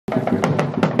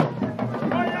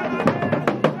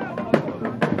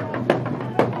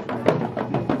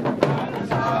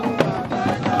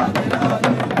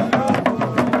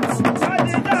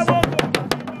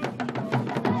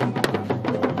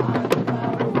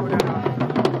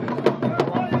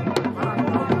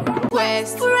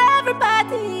Quest for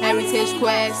everybody. Heritage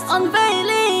Quest.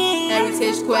 Unveiling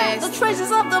Heritage Quest. the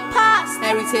treasures of the past.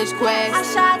 Heritage Quest.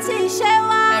 Ashati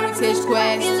Shewa. Heritage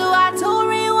Quest.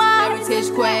 Iluatoriwa.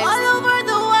 Heritage Quest. All over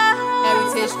the world.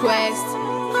 Heritage Quest.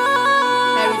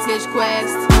 Heritage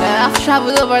Quest. I've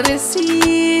traveled over the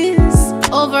seas,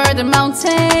 over the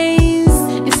mountains,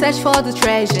 in search for the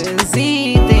treasures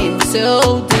hidden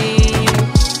so deep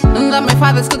that my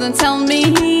fathers couldn't tell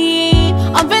me.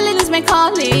 Unveiling is my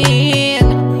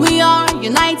calling. We are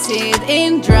united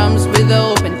in drums with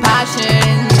open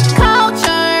passion.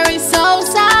 Culture is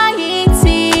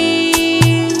society,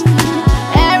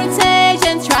 heritage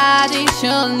and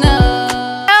traditional.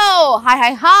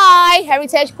 Hi,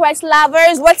 Heritage Quest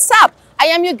lovers, what's up? I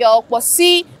am your girl,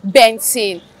 Kwasi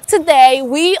Benson. Today,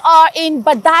 we are in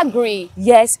Badagry.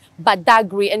 Yes,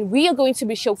 Badagry. And we are going to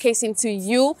be showcasing to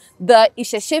you the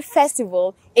ISESE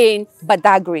Festival in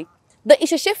Badagry. The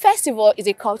ISESE Festival is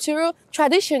a cultural,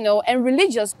 traditional, and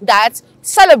religious that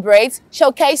celebrates,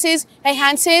 showcases,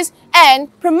 enhances,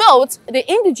 and promotes the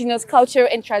indigenous culture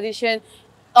and tradition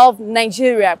of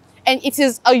Nigeria. And it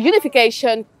is a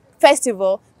unification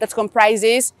festival that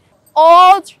comprises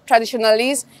all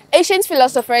traditionalists, ancient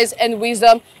philosophers and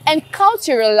wisdom, and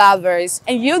cultural lovers.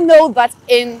 And you know that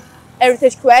in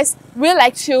Heritage Quest, we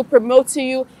like to promote to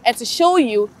you and to show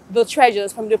you the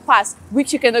treasures from the past,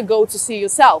 which you cannot go to see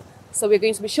yourself. So we're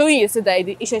going to be showing you today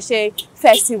the ISESE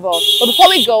Festival. But before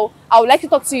we go, I would like to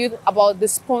talk to you about the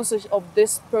sponsors of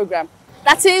this program.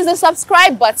 That is the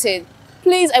subscribe button.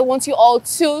 Please, I want you all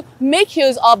to make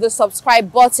use of the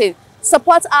subscribe button.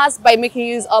 Support us by making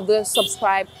use of the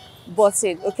subscribe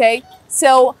button, okay?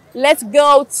 So let's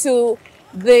go to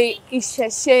the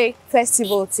ISESE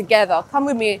Festival together. Come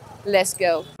with me, let's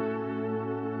go.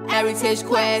 Heritage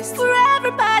Quest for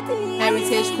everybody.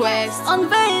 Heritage Quest.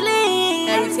 Unveiling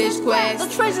Heritage Quest.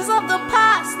 the treasures of the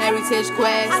past. Heritage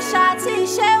Quest. Ashati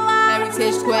Shewa.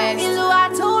 Heritage Quest.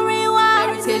 Iluatoriwa.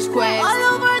 Heritage Quest. All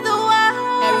over the world.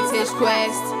 Heritage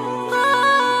Quest.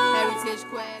 Heritage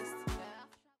Quest.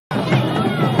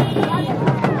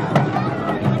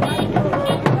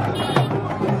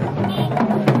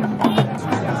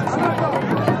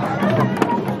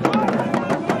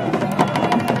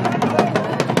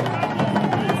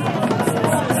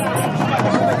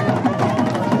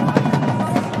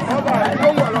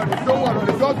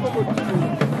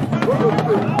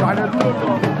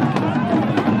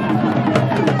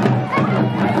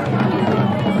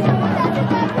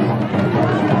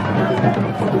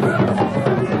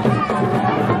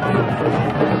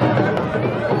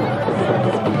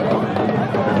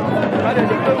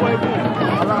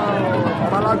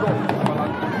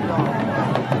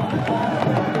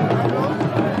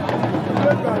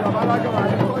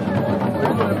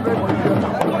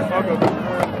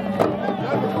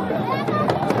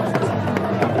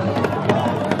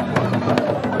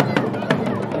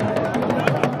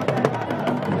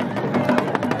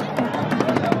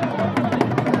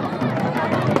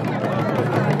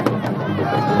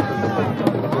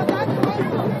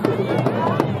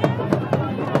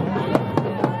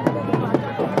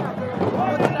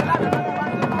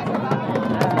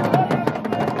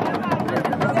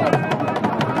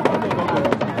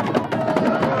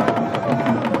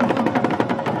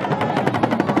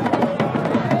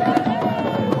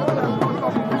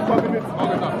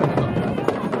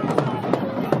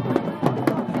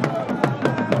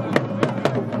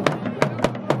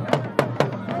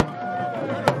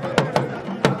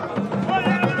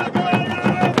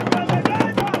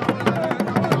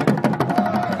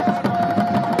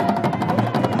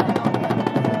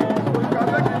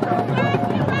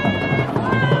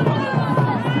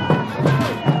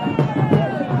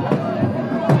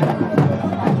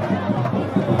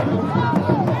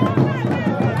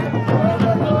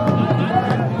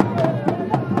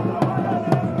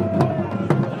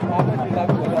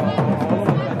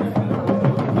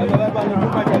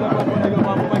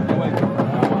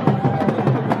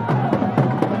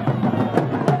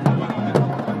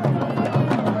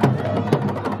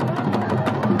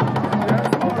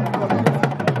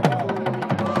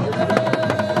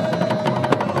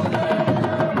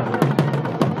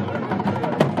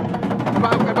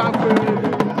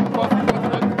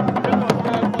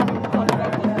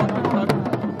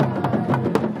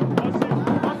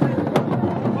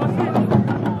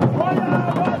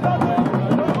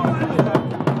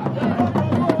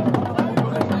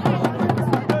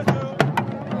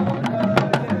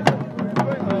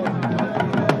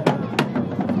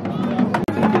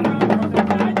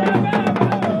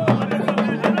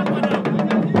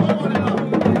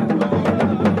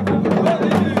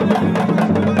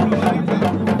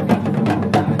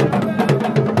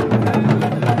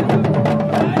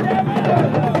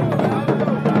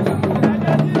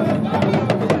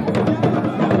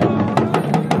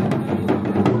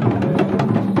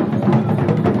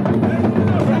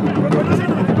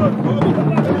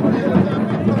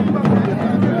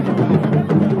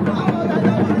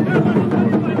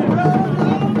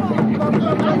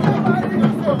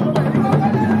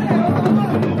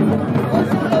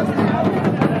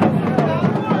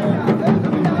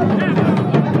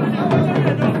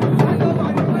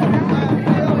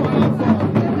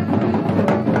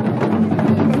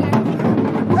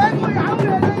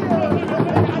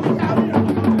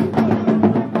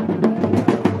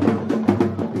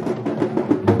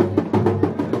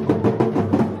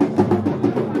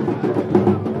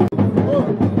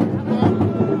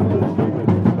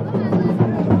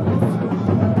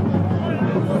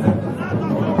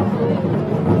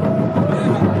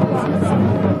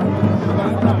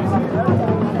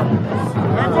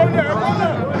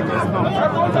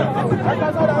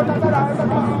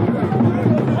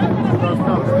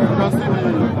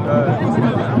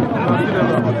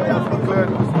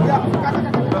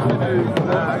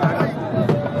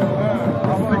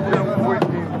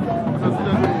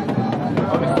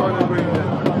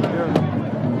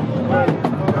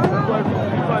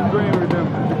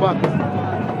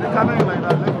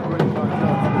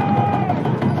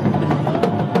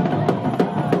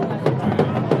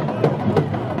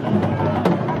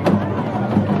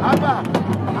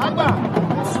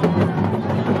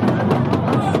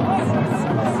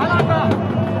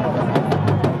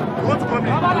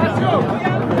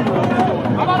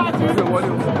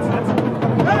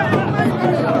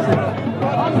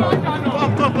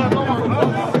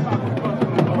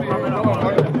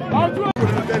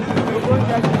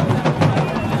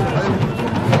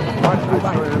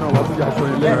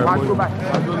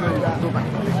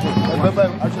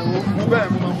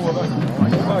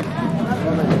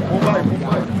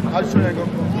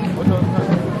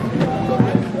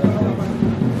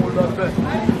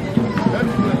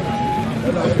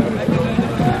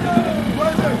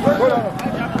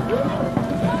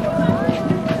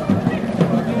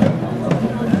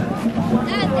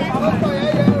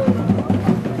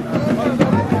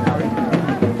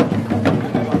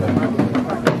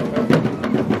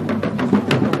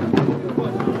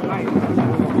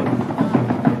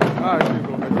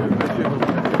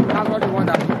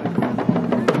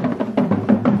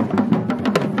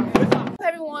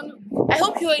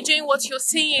 Enjoying what you're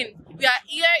seeing. We are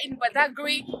here in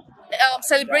Badagry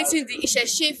celebrating the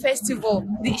ISESE Festival,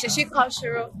 the ISESE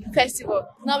Cultural Festival.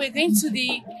 Now we're going to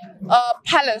the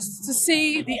palace to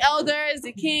see the elders,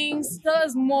 the kings, tell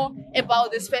us more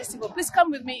about this festival. Please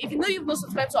come with me. If you know you've not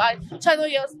subscribed to our channel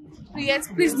yet,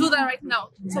 please do that right now.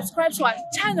 Subscribe to our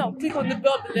channel, click on the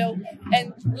bell below,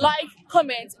 and like,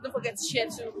 comment, don't forget to share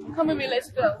too. Come with me,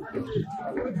 let's go.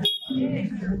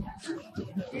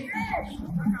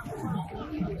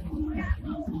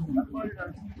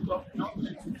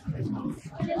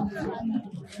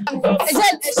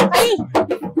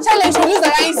 Challenge to use the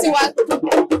right see what.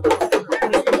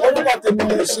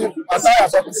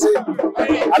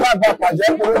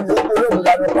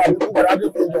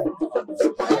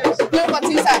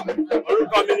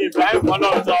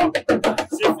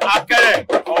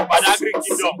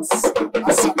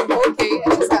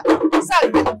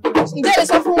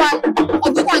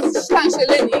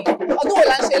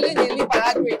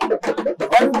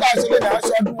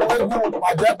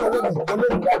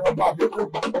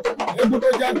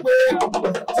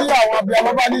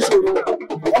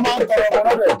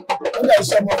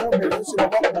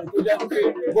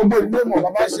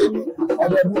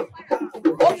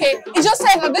 Okay, it just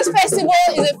said that this festival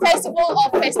is a festival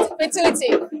of fertility.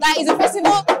 That is a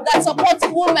festival that supports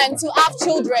women to have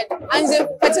children, and it's a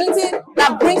fertility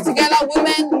that brings together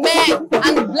women, men,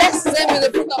 and blesses them with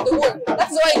the fruit of the womb. That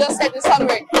is what it just said in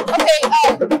summary. Okay,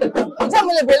 tell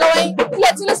me the below.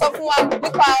 Let's talk one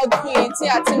nípa ọdún yìí tí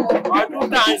a ti mọ̀. Ọdún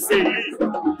tá ń ṣe yìí,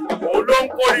 òun ló ń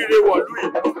kórìíre wọ̀lú yìí.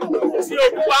 Tí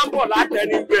ogun bá ń bọ̀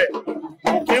látẹnigbẹ̀,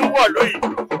 kì í wọ̀lú yìí.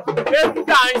 Eégún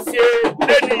tá ń ṣe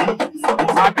lẹ́nu yìí,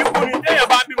 àbíkú ni téèyàn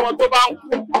bá bímọ tó bá ń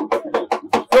kú.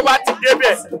 Tó bá ti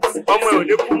débẹ̀, ọmọ ẹ̀ ò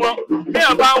ní kú mọ́.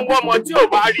 Téèyàn bá ń wọ́ ọmọ tí ò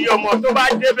bá rí ọmọ tó bá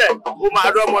débẹ̀, ó máa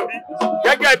rọ́mọ bí.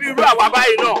 Gẹ́gẹ́ bí irú àwa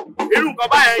báyìí náà, irú nǹkan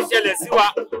báyẹn ń ṣẹlẹ̀ sí wa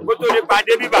kó tó lè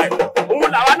pàdé bí báyìí.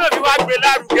 Òun làwa náà fi wá gbé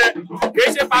lárugẹ, kì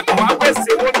í ṣe pàtó wá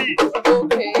pèsè owó bí.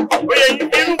 Oye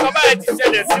irú nǹkan báyẹn ti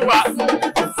ṣẹlẹ̀ sí wa.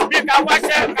 Bí ká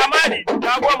wáṣẹ́ ká má rí,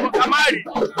 ká wọ́ ọmọ ká má rí.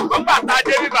 Wọ́n gbà tá a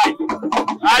dé bí báyìí.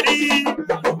 A rí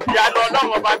ìyànà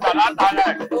ọlọ́run ọba gbà látara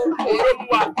ẹ̀. Òun ló mú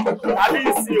wa tàbí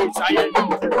ìsìn òṣàyẹ.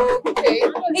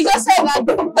 He just said that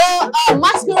the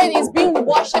masquerade is being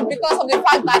worshipped because of the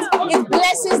fact that it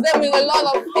blesses them with a lot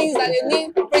of things that they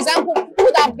need. For example,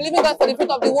 people that believe in God for the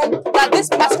fruit of the womb, that this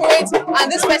masquerade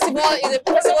and this festival is a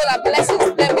festival that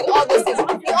blesses them with all those things.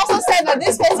 He also said that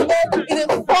this festival is a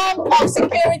form of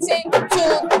security to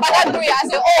Badagry as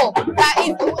a whole. That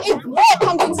if war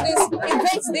comes into this,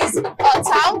 invades this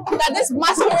town, that this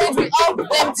masquerade will help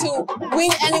them to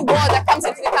win any war that comes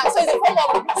into the town. So it's a form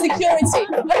of security.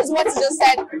 That is what he just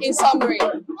said in summary.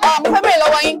 Fẹ́bẹ̀rẹ̀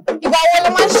lọ́wọ́ yín, ìgbà wo ló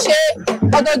máa ń ṣe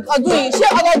ọdún yìí? Ṣé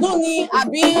ọdọọdún ni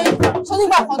àbí ṣó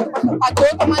nígbà kan pàtó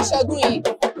tó máa ń ṣe ọdún yìí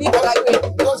ní Badagry?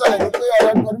 Tó ṣẹlẹ̀ ní pé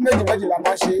ọdún méjì la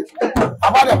máa ṣe.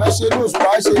 Abádẹ̀fẹ́ ṣe ní oṣù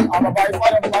wa ṣe àwọn bàbá ifá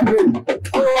náà máa ń bèrè.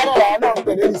 Ọlọ́run àwọn náà ń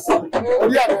tẹ̀lé ìsìn.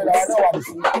 Orí àwọn ìlànà náà wà ní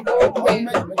sí. Ọdún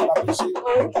méjì la máa ṣe.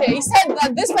 Okay, he said that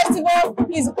this festival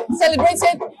is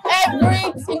celebrated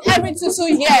every 2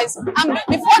 years, and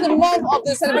before the month of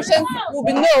the celebration will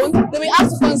be known, they will have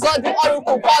to consult the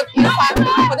oracle called Ifa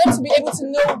for them to be able to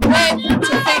know when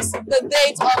to fix the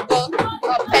date of the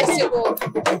festival.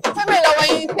 Fẹ́mi lọ́wọ́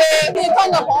yín pé kí ni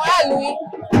tọ́nà kan wá lù yín.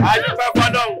 Àyùbá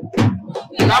fọlọ́hún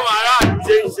láwọn aráàlú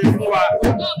ṣe ń ṣe fún wa.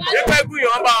 Nígbà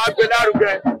gbìyànjú bá wa gbé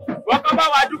lárugẹ. Wọ́n kọ́ bá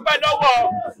wa dúpẹ́ lọ́wọ́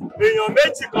èèyàn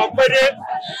méjì kan péré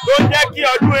tó jẹ́ kí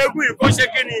ọdún eégún yìí kó ṣe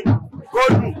kí ni kó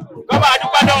dùn. Kọ́ bá wa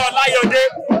dúpẹ́ lọ́wọ́ Láyọ̀dé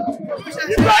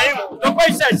Ibrahim tó pé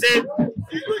ìṣẹ̀ṣe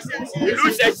ìlú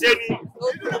ìṣẹ̀ṣe ni.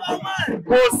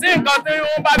 Kò sí nǹkan tí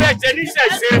wọ́n bá fẹ́ ṣe ní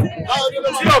ìṣẹ̀ṣe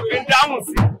tí ò kí ń dáhùn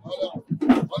sí.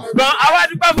 Ṣùgbọ́n àwa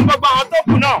dúpẹ́ fún gbogbo àwọn tó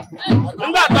kù náà.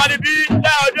 Nígbà tó ní bí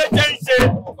Láyọ̀dé ṣe ń ṣe.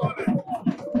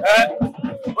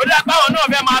 Ó dá báwọn náà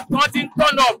fẹ́ máa tán tí ń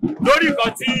lórí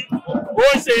nǹkan tí ó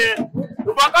ń ṣe yẹn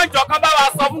ṣùgbọ́n kan jọ kan bá wa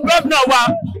sọ fún gómìnà wa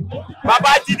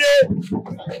Babájídé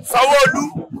Sanwó-Olú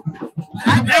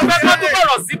ní pé kó tó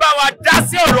bọ̀rọ̀ sí bá wa dá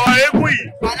sí ọ̀rọ̀ eégún yìí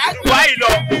ìwà yìí lọ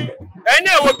ẹni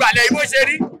èwo gbàlẹ̀ ìwé ṣe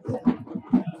rí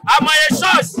àmọye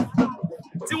ṣọ́ọ̀ṣì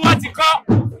tí wọ́n ti kọ́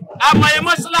àmọye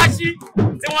mọ́ṣáláṣí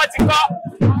tí wọ́n ti kọ́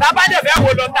tábàdẹ̀fẹ́ wo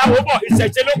lọ ta wò bọ̀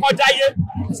ìṣẹ̀ṣe ló kọjá yé.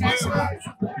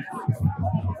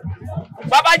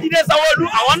 Babájídé Sanwó-Olú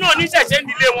àwọn náà ní ìṣẹ̀ṣe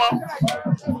nílé wọn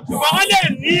ṣùgbọ́n wọ́n lè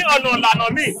ní ọ̀nà ìlànà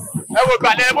míì ẹ wò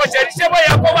gbàlẹ̀ bó ṣe rí ṣé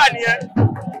bóyá kó wà nìyẹn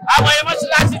àmọye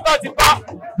mọ́ṣáláṣí tó ti kọ́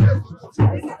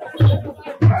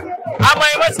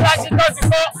àmọye mọ́ṣáláṣí tó ti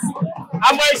kọ́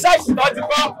àmọye ṣọ́ọ̀ṣì tó ti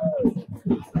kọ́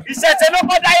ìṣẹ̀ṣe ló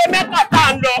kọ́ dáyé mẹ́ta tá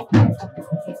à ń lọ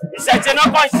ìṣẹ̀ṣe náà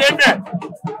kàn ṣe bẹ̀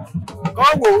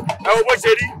kàn wò ẹ wò bó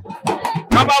ṣe rí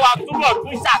wọ́n bá wa túbọ̀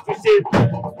tún ṣàtúnṣe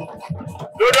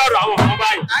lórí ọ̀rọ̀ àwọn ọmọ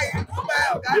báyìí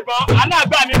ìbọn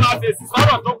aláàgbà mi máa fèsì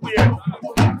sọ̀rọ̀ tó kù yẹn.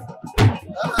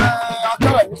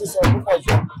 akẹ́rẹ̀ mi ti sọ̀rọ̀ púpọ̀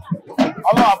jù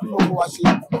ọlọ́wà fún gbogbo wa ṣe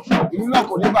ìlú náà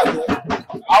kò ní bàjẹ́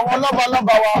àwọn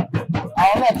lọ́balọ́ba wa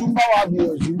àwọn náà tún bá wa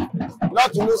gbìyànjú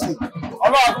lọ́tún lọ́sì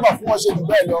ọlọ́wà túbọ̀ fún wọn ṣe jù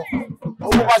bẹ́ẹ̀ lọ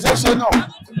gbogbo bá ṣe ṣe náà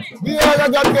bí gẹ́gẹ́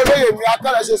bí olóyè mi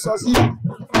akẹ́rẹ̀ ṣe sọ sí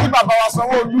bí bàbá wa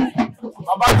Sanwó-Olú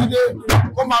Babájídé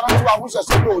kó máa rántí wa fún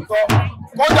ṣẹ̀ṣẹ̀ lóòótọ́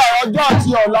kódà ọjọ́ àti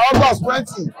ọ̀la August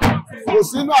 20 kò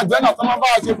sínú àjẹ́nà tó máa bá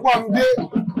wa ṣe fún ọdún dé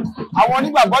àwọn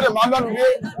onígbàgbọ́ dẹ̀ máa ń lọ́dún dé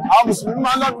àwọn mùsùlùmí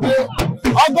máa ń lọ́dún dé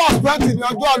August 20 ni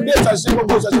ọjọ́ ọdún ìṣẹ̀ṣe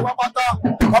gbogbo ìṣẹ̀ṣe pápátá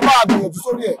bàbá àgbìyànjú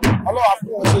sórí ẹ̀ ọlọ́wà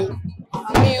fún wọn ṣe.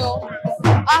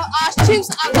 Our chiefs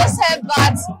have just said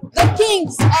that the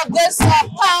kings of this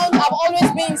town have always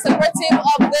been supportive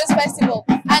of this festival,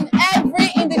 and every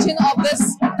indigene of this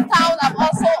town have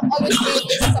also always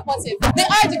been supportive. They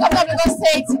urge the governor of Lagos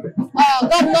State,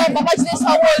 Governor Babájídé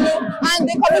Sanwó-Olú, and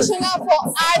the Commissioner for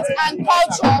Art and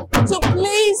Culture to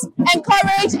please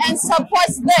encourage and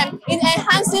support them in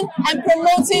enhancing and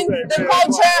promoting the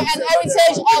culture and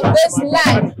heritage of this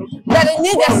land. That they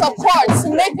need their support to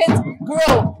make it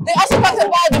grow. They also talked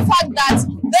about the fact that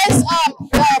this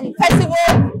festival,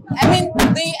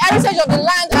 the heritage of the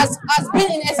land has been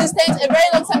in existence a very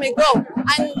long time ago,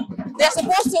 and they're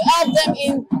supposed to help them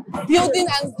in building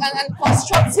and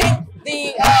constructing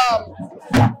the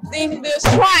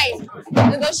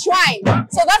shrine.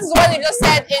 So that is what they just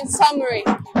said in summary.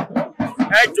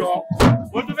 Ẹ jọ̀ọ́,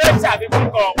 mo tún fẹ́ ṣàfikún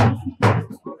kan.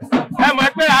 Ẹ mọ̀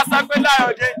pé a sọ pé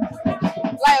Láyọ̀dé.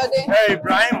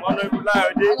 Ibrahim Ọ̀nàìbù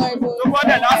Láyọ̀dé tó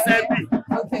gbọ́dọ̀ láṣẹ bí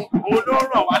òun ló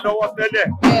ràn wá lọ́wọ́ tẹ́lẹ̀.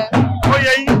 Ó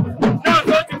yẹ yín náà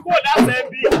tó ti kúrò láṣẹ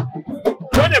bí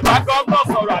ló lè bá gọ́gọ́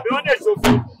sọ̀rọ̀ àbí wọ́n lè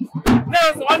ṣòfin. Náà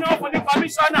wọ́n ní wọ́n fún ní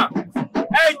kọmíṣánná.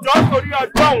 Ẹ jọ̀ọ́ torí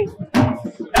ọjọ́un.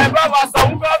 Ẹ bá wa sọ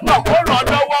fún gọ́gọ́ kó ràn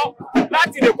lọ́wọ́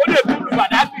láti lè kó lè túlù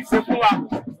Bàdágìrì ṣe fún wa.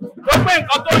 Tó pé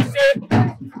nǹkan tó ń ṣe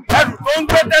ẹrù tó ń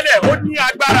gbé tẹ́lẹ̀ ó ní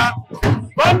agbára.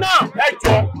 Bọ́nà ẹ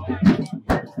jọ̀ọ́.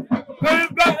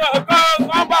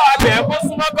 Wọ́n bá wa bẹ̀ẹ́ kó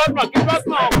súnmọ́ gọ́ọ̀nà kí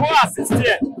gọ́ọ̀nà kó àsìsì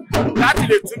ẹ̀ láti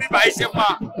lè tún bíbá iṣẹ́ pa.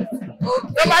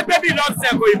 Tó bá gbé bí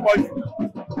lọ́sẹ̀ kò ìpọ̀jù,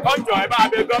 kọ́jọ ẹ bá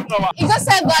bẹ gọ́ọ̀nà wa. He just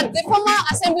said that the former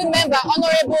assembly member,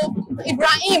 Honorable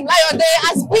Ibrahim Láyọ̀dé,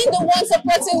 has been the one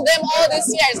supporting them all these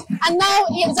years, and now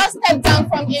he just stepped down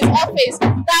from his office.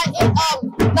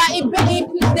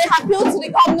 They appeal to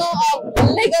the governor of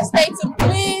Lagos State to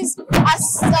please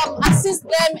assist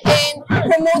them in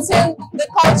promoting the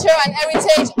culture and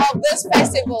heritage of this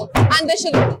festival, and they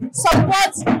should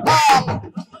support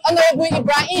Honorable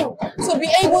Ibrahim to be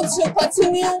able to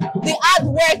continue the hard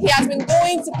work he has been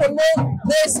doing to promote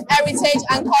this heritage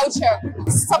and culture.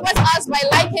 Support us by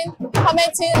liking,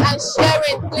 commenting, and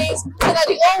sharing, please, so that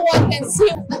the whole world can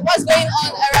see what's going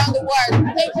on around the world.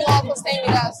 Thank you all for staying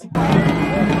with us.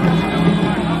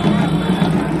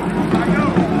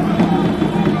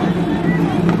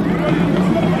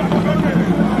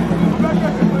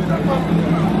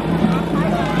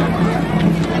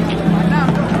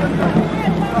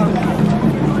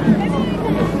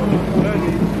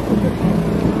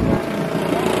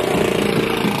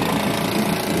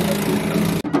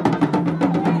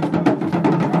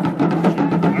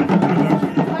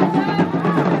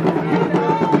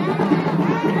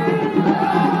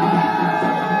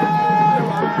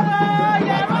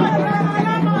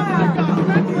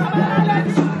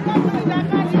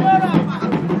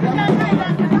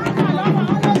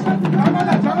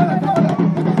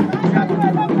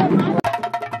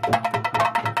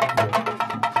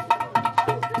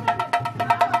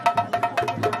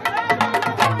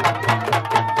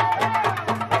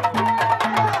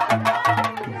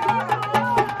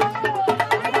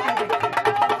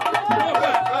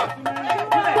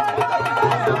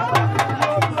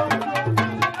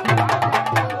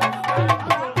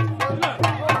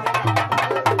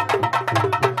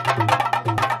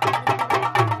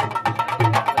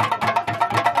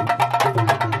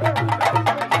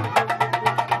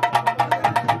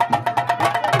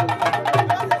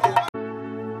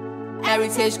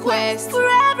 Heritage quest for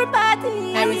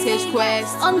everybody. Heritage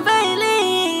quest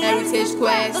Unveiling Heritage the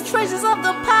quest treasures of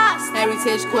the past.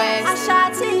 Heritage quest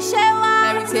Ashati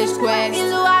Shewa. Heritage quest.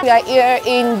 We are here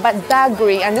in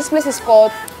Badagry and this place is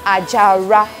called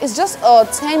Ajara. It's just a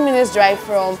 10 minutes drive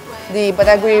from the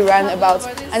Badagry roundabout,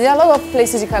 and there are a lot of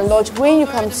places you can lodge when you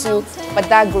come to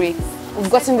Badagry. We've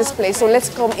gotten this place, so let's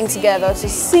come in together to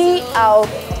see how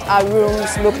our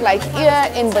rooms look like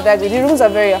here in Badagry. The rooms are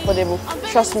very affordable,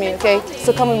 trust me, okay?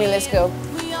 So come with me, let's go.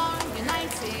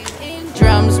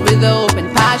 Drums with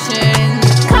open passion.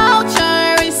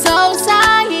 Culture is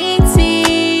society.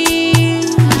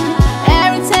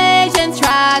 Heritage and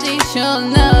traditional.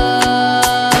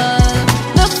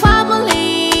 The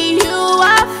family you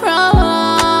are from.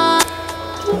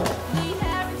 The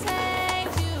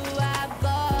heritage you have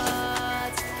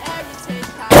got. Heritage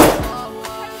carried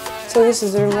forward. So this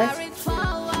is the room, right? Carried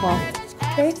forward. Wow.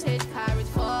 Okay. Heritage carried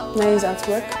forward. Nice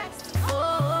artwork.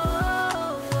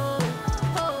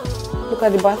 Look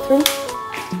at the bathroom.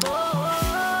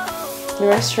 The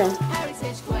restroom.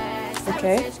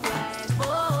 Okay.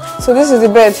 So this is the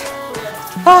bed.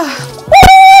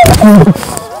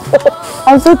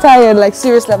 I'm so tired, like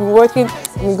seriously, I've been working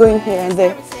and going here and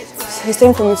there. So it's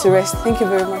time for me to rest. Thank you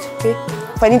very much, okay?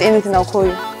 If I need anything, I'll call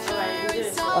you.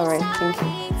 Alright, thank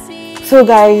you. So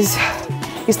guys,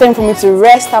 it's time for me to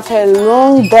rest after a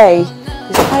long day.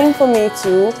 It's time for me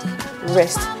to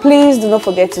rest. Please do not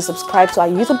forget to subscribe to our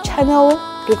YouTube channel.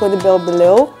 Click on the bell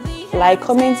below. Like,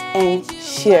 comment, and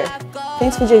share.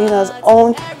 Thanks for joining us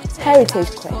on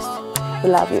Heritage Quest. We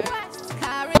love you.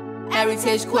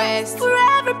 Heritage quest For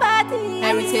everybody.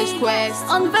 Heritage quest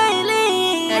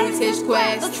Unveiling Heritage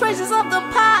quest the treasures of the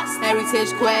past.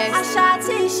 Heritage quest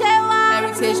Ashati Shewa.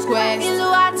 Heritage quest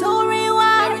Iluatoriwa.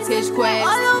 Heritage quest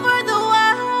All over the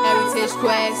world. Heritage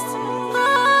quest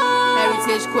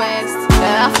Heritage quest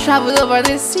I've traveled over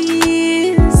the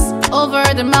seas, over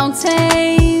the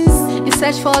mountains, in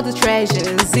search for the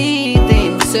treasures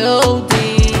hidden so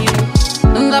deep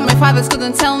that my fathers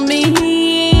couldn't tell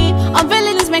me.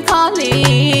 Unveiling is my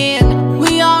calling.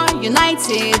 We are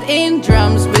united in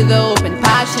drums with open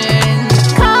passion.